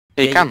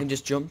Yeah, you can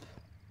just jump.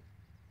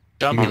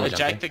 Jump, You can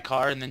eject the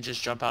car, and then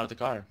just jump out of the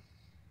car.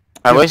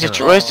 Where's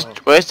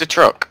the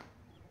truck?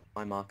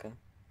 My marker.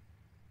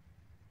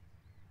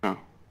 Oh.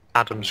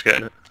 Adam's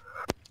getting it.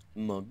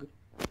 Mug.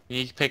 You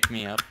need to pick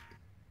me up.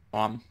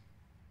 Mom.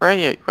 Where are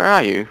you? Where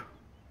are you?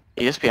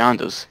 You're just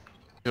behind us.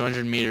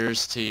 200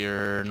 meters to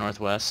your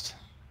northwest.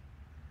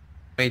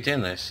 Why are you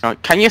doing this? No,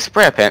 can you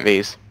spray paint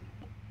these?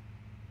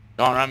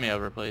 Don't run me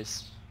over,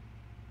 please.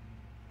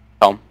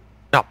 Tom.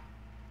 No.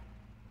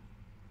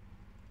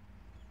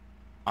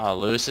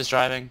 Lewis is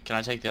driving. Can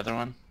I take the other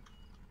one?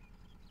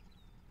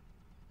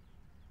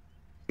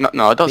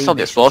 No, don't sell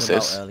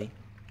the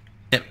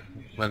Yep,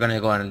 we're gonna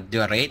go and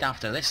do a raid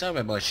after this, are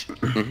we, boys?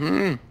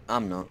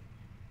 I'm not.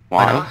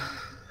 Why?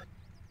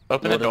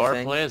 Open the What a door,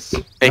 thing. please.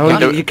 They No, can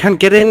do you can't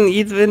get in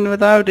even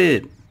without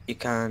it. You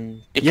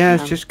can.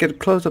 Yes, just get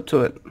close up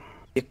to it.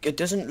 It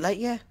doesn't let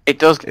you. It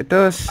does. It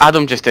does.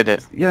 Adam just did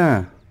it.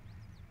 Yeah.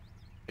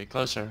 Get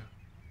closer.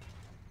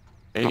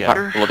 There you Not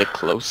go. that bloody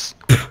close.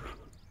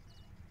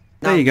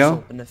 There you Now go.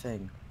 just Open the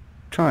thing.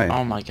 Try it.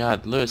 Oh my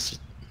god, Lewis.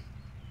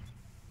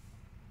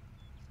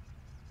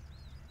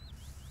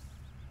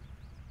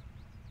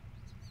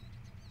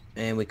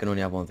 And we can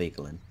only have one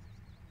vehicle in.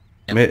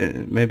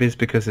 Maybe it's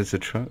because it's a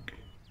truck.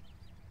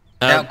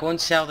 Now go and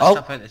sell the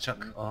stuff out the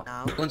truck. Oh.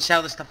 No. Go and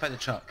sell the stuff out the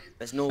truck.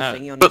 There's no No.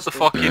 thingy on Put this the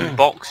door. fucking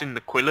box in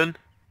the quillen.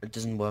 It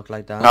doesn't work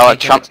like that. Oh, like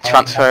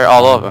transfer it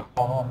all over.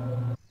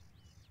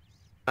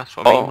 That's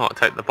what I mean. Might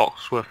take the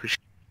box worth of shit.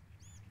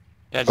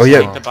 Yeah, just Oh, yeah.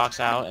 take the box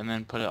out and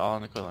then put it all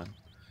in the quillen.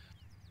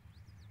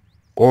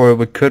 Or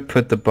we could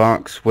put the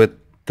box with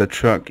the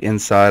truck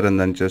inside and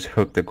then just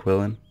hook the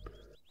quill in.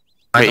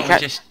 Why Wait, don't you we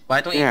can't- just?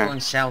 Why don't you yeah. go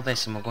and sell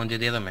this and we'll go and do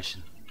the other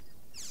mission?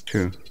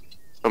 True.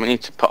 But we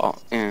need to put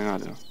all... Yeah, I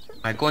don't know.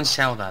 Right, go and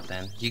sell that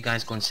then. You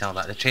guys go and sell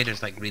that. The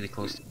trader's like really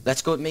close.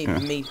 Let's go. Me, Yeah.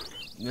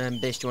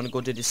 Bish, do you want to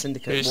go do the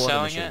syndicate You're just water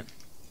selling mission? it?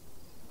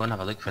 Go and have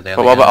a look for the But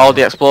other what about guy. all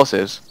the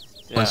explosives?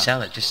 Go and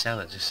sell it. Just sell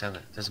it. Just sell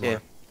it. Doesn't Yeah.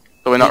 work.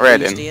 So we're not You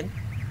raiding? staying?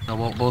 No,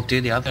 we'll do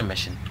the other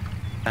mission.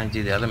 Try and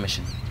do the other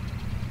mission.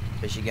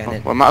 Bish, you getting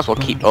it? Oh. We might as well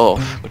keep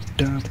both. But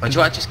do you want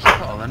to just keep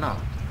it all or not?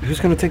 Who's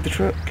gonna take the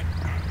truck?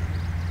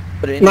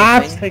 Put it in the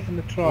Mav's thing. taking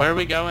the truck. Where are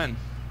we going?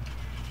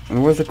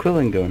 And where's the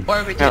quilling going? What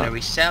are we doing? Yeah. Are we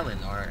selling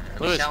or are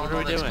we Lewis, selling what are all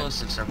we the doing?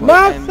 explosives or what?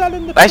 Mav's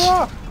selling the Let's,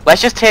 truck.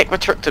 let's just take the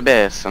truck to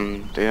base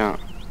and do that.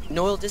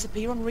 No, it'll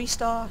disappear on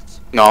restart. Oh,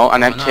 No,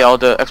 and empty all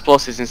the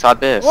explosives inside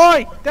base.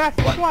 Oi, that's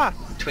What? class.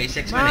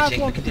 26 minutes, Mav Jake,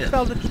 we wants can do to it.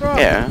 sell the truck.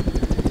 Yeah.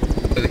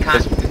 But we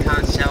can't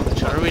sell the What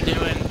truck. are we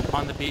doing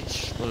on the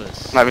beach,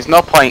 Lewis? No, there's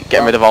no point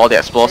getting rid of all the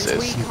Since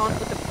explosives. we can't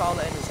put the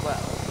prowler in as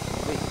well,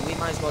 we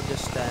might as well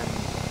just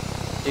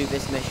do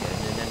this mission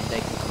and then they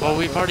can come Well, back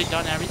we've to already us.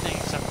 done everything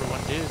except for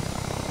one dude.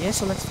 Yeah,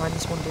 so let's find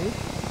this one dude.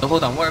 So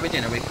hold on, what are we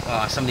doing? Are we?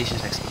 Oh, somebody's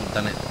just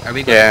done it. Are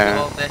we going Yeah. to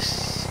do all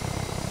this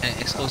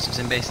explosives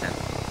in base then?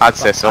 I'd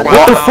say so.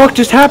 What the fuck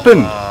just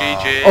happened?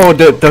 GG. Oh,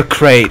 the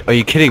crate. Are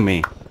you kidding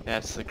me?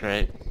 That's the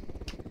great.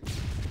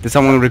 Did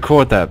someone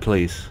record that,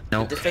 please?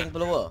 No. Did the thing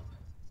blow up?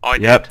 I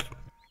did. Yep.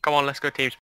 Come on, let's go teams.